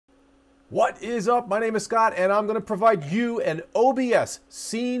What is up? My name is Scott and I'm going to provide you an OBS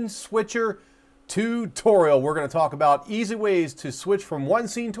scene switcher tutorial. We're going to talk about easy ways to switch from one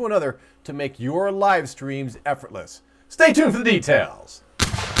scene to another to make your live streams effortless. Stay tuned for the details.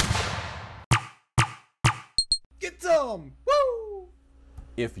 Get some! Woo!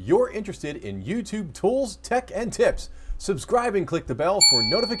 If you're interested in YouTube tools, tech, and tips, subscribe and click the bell for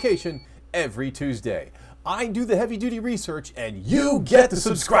notification every Tuesday. I do the heavy-duty research and you get the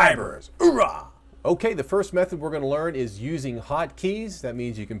subscribers. Hoorah! Okay, the first method we're going to learn is using hotkeys. That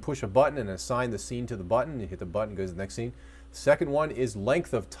means you can push a button and assign the scene to the button. You hit the button, goes to the next scene. The second one is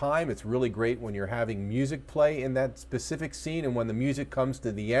length of time. It's really great when you're having music play in that specific scene, and when the music comes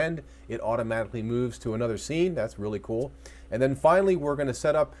to the end, it automatically moves to another scene. That's really cool. And then finally, we're going to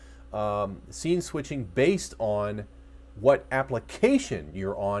set up scene switching based on what application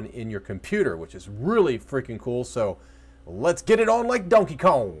you're on in your computer, which is really freaking cool. So let's get it on like Donkey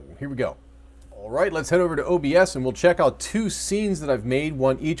Kong. Here we go. All right, let's head over to OBS and we'll check out two scenes that I've made,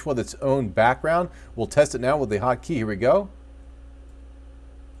 one each with its own background. We'll test it now with the hotkey. Here we go.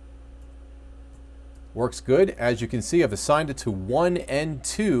 Works good. As you can see, I've assigned it to 1 and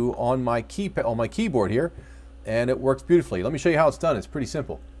 2 on my keyboard here, and it works beautifully. Let me show you how it's done. It's pretty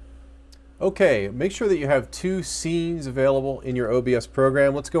simple. Okay, make sure that you have two scenes available in your OBS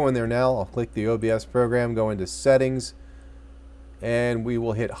program. Let's go in there now. I'll click the OBS program, go into settings, and we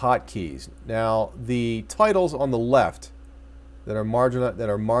will hit hotkeys. Now, the titles on the left that are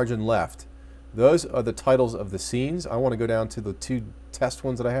margin left, those are the titles of the scenes. I want to go down to the two test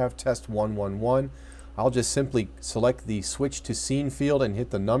ones that I have, test 111. I'll just simply select the switch to scene field and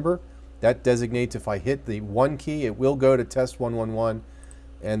hit the number. That designates if I hit the 1 key, it will go to test 111.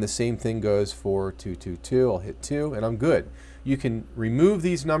 And the same thing goes for 222. I'll hit 2 and I'm good. You can remove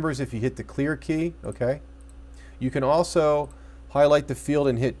these numbers if you hit the clear key, okay? You can also highlight the field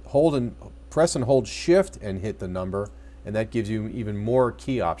and press and hold shift and hit the number, and that gives you even more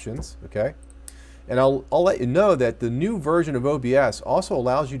key options, okay? And I'll let you know that the new version of OBS also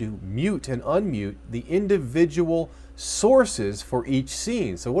allows you to mute and unmute the individual sources for each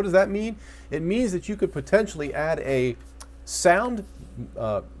scene. So what does that mean? It means that you could potentially add a sound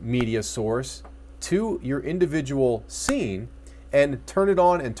media source to your individual scene and turn it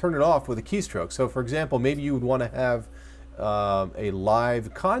on and turn it off with a keystroke. So for example, maybe you would want to have a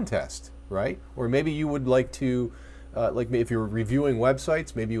live contest, right? Or maybe you would like to, like if you're reviewing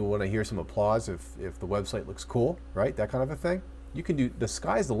websites, maybe you want to hear some applause if the website looks cool, right? That kind of a thing. You can do, the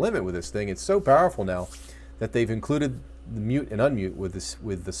sky's the limit with this thing. It's so powerful now that they've included the mute and unmute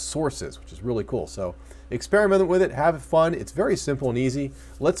with the sources, which is really cool. So experiment with it, have fun. It's very simple and easy.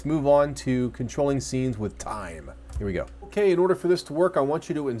 Let's move on to controlling scenes with time. Here we go. Okay, in order for this to work, I want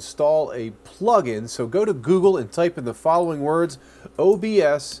you to install a plugin. So go to Google and type in the following words: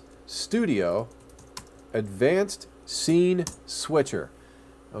 OBS Studio Advanced Scene Switcher.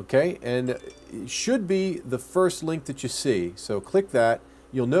 Okay, and it should be the first link that you see. So click that.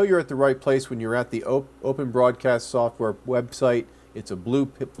 You'll know you're at the right place when you're at the Open Broadcast Software website. It's a blue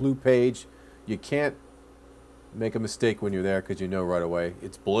page. You can't make a mistake when you're there because you know right away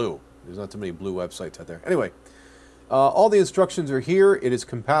it's blue. There's not too many blue websites out there. Anyway, all the instructions are here. It is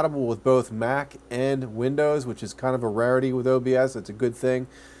compatible with both Mac and Windows, which is kind of a rarity with OBS. That's a good thing.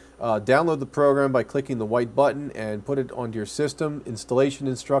 Download the program by clicking the white button and put it onto your system. Installation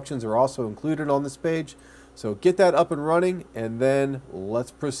instructions are also included on this page. So get that up and running, and then let's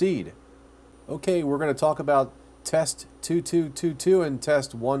proceed. Okay, we're going to talk about test 2222 and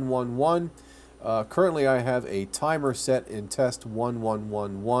test 111. Currently I have a timer set in test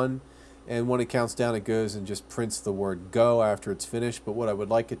 1111, and when it counts down it goes and just prints the word go after it's finished. But what I would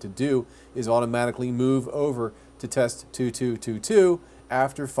like it to do is automatically move over to test 2222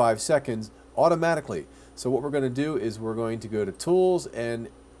 after 5 seconds automatically. So what we're going to do is we're going to go to Tools and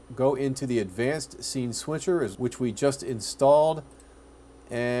go into the Advanced Scene Switcher, which we just installed.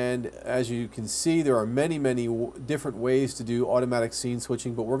 And as you can see, there are many different ways to do automatic scene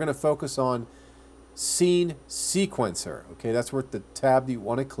switching, but we're going to focus on Scene Sequencer. Okay, that's where the tab that you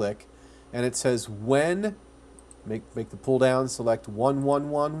want to click, and it says when, make the pull down, select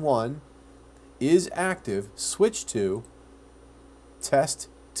 1111 is active, switch to test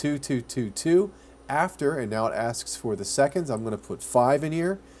 2222 after, and now it asks for the seconds. I'm going to put 5 in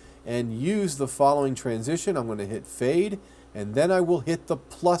here and use the following transition. I'm going to hit fade, and then I will hit the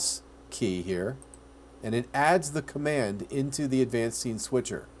plus key here, and it adds the command into the Advanced Scene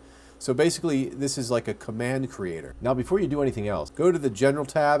Switcher. So basically this is like a command creator. Now before you do anything else, go to the General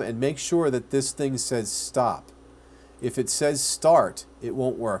tab and make sure that this thing says stop. If it says start, it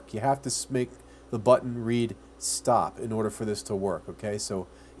won't work. You have to make the button read stop in order for this to work, okay? So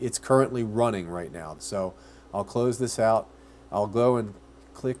it's currently running right now. So I'll close this out. I'll go and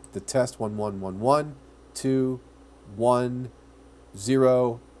click the test 1111, 2, 1,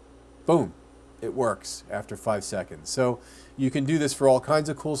 0, boom. It works after 5 seconds. So you can do this for all kinds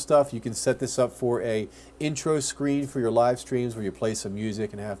of cool stuff. You can set this up for a intro screen for your live streams where you play some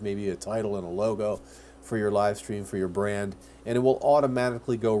music and have maybe a title and a logo for your live stream, for your brand. And it will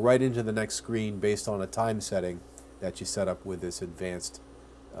automatically go right into the next screen based on a time setting that you set up with this advanced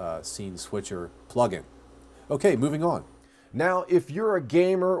scene switcher plugin. Okay, moving on. Now, if you're a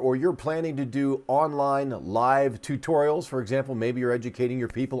gamer or you're planning to do online live tutorials, for example, maybe you're educating your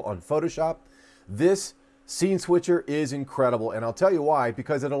people on Photoshop, this scene switcher is incredible, and I'll tell you why.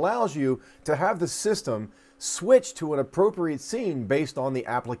 Because it allows you to have the system switch to an appropriate scene based on the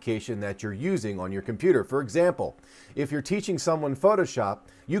application that you're using on your computer. For example, if you're teaching someone Photoshop,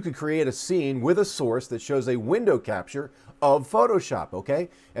 you could create a scene with a source that shows a window capture of Photoshop, okay?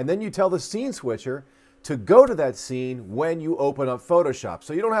 And then you tell the scene switcher to go to that scene when you open up Photoshop.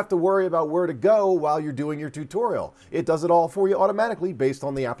 So you don't have to worry about where to go while you're doing your tutorial. It does it all for you automatically based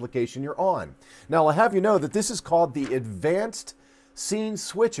on the application you're on. Now, I'll have you know that this is called the Advanced Scene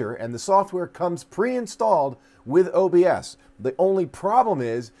Switcher, and the software comes pre-installed with OBS. The only problem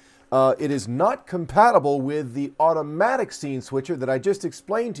is it is not compatible with the automatic scene switcher that I just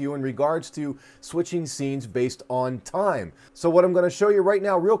explained to you in regards to switching scenes based on time. So what I'm going to show you right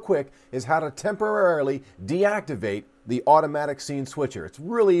now real quick is how to temporarily deactivate the automatic scene switcher. It's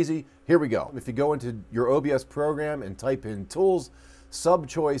really easy. Here we go. If you go into your OBS program and type in Tools,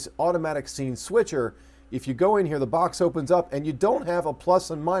 Sub-Choice, Automatic Scene Switcher, if you go in here, the box opens up and you don't have a plus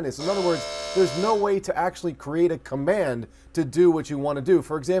and minus. In other words, there's no way to actually create a command to do what you want to do.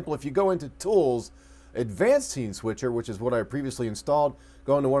 For example, if you go into Tools, Advanced Scene Switcher, which is what I previously installed,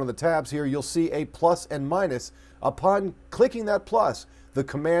 go into one of the tabs here, you'll see a plus and minus. Upon clicking that plus, the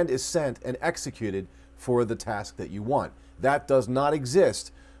command is sent and executed for the task that you want. That does not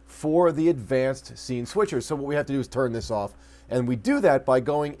exist for the Advanced Scene Switcher. So what we have to do is turn this off. And we do that by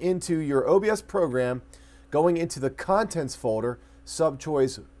going into your OBS program, going into the Contents folder,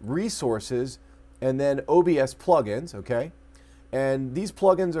 Sub-Choice Resources, and then OBS Plugins, okay? And these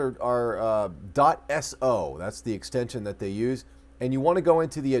plugins are .so. That's the extension that they use. And you want to go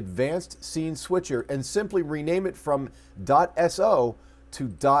into the Advanced Scene Switcher and simply rename it from .so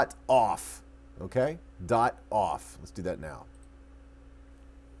to .off, okay? .off. Let's do that now.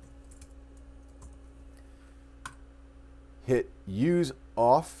 Hit Use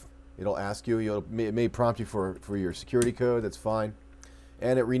Off. It'll ask you, it may prompt you for your security code, that's fine.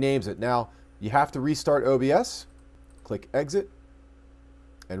 And it renames it. Now, you have to restart OBS. Click Exit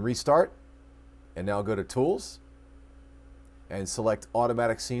and Restart. And now go to Tools and select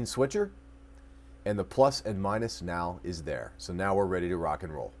Automatic Scene Switcher. And the plus and minus now is there. So now we're ready to rock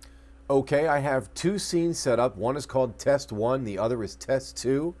and roll. Okay, I have two scenes set up. One is called Test 1, the other is Test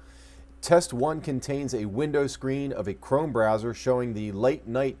 2. Test 1 contains a window screen of a Chrome browser showing the late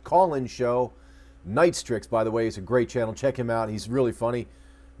night call-in show. Nightstrix, by the way, is a great channel. Check him out. He's really funny.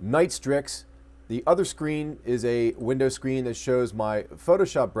 Nightstrix. The other screen is a window screen that shows my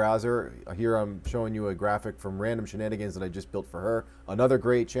Photoshop browser. Here I'm showing you a graphic from Random Shenanigans that I just built for her. Another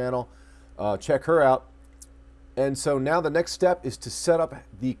great channel. Check her out. And so now the next step is to set up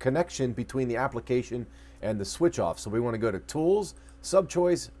the connection between the application and the switch off. So we want to go to Tools,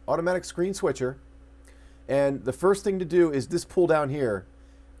 Sub-Choice, Automatic Screen Switcher, and the first thing to do is this pull down here,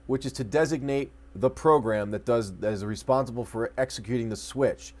 which is to designate the program that is responsible for executing the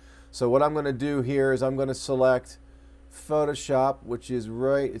switch. So what I'm going to do here is I'm going to select Photoshop, which is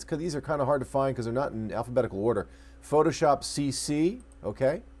right, it's because these are kind of hard to find because they're not in alphabetical order. Photoshop CC,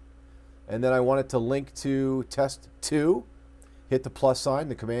 okay, and then I want it to link to Test 2. Hit the plus sign,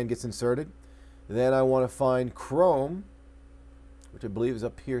 the command gets inserted. Then I want to find Chrome, which I believe is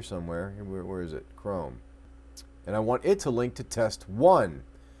up here somewhere. Where is it? Chrome. And I want it to link to Test 1.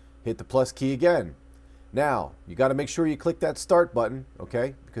 Hit the plus key again. Now, you got to make sure you click that Start button,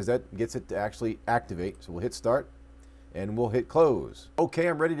 okay? Because that gets it to actually activate. So we'll hit Start, and we'll hit Close. Okay,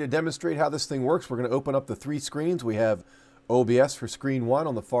 I'm ready to demonstrate how this thing works. We're going to open up the three screens. We have OBS for screen 1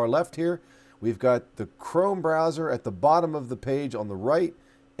 on the far left here. We've got the Chrome browser at the bottom of the page on the right,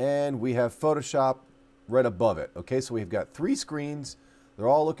 and we have Photoshop right above it. Okay, so we've got three screens. They're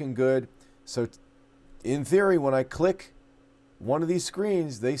all looking good. So in theory, when I click one of these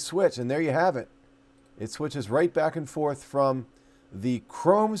screens, they switch, and there you have it. It switches right back and forth from the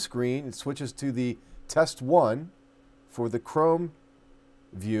Chrome screen. It switches to the Test 1 for the Chrome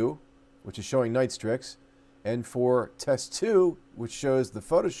view, which is showing Nightstrix, and for Test 2, which shows the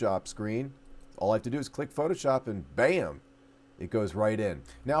Photoshop screen. All I have to do is click Photoshop, and bam, it goes right in.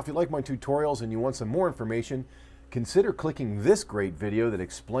 Now, if you like my tutorials and you want some more information, consider clicking this great video that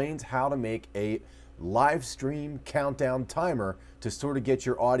explains how to make a live stream countdown timer to sort of get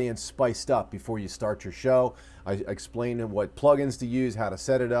your audience spiced up before you start your show. I explain what plugins to use, how to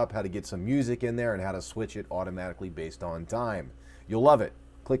set it up, how to get some music in there, and how to switch it automatically based on time. You'll love it.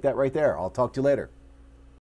 Click that right there. I'll talk to you later.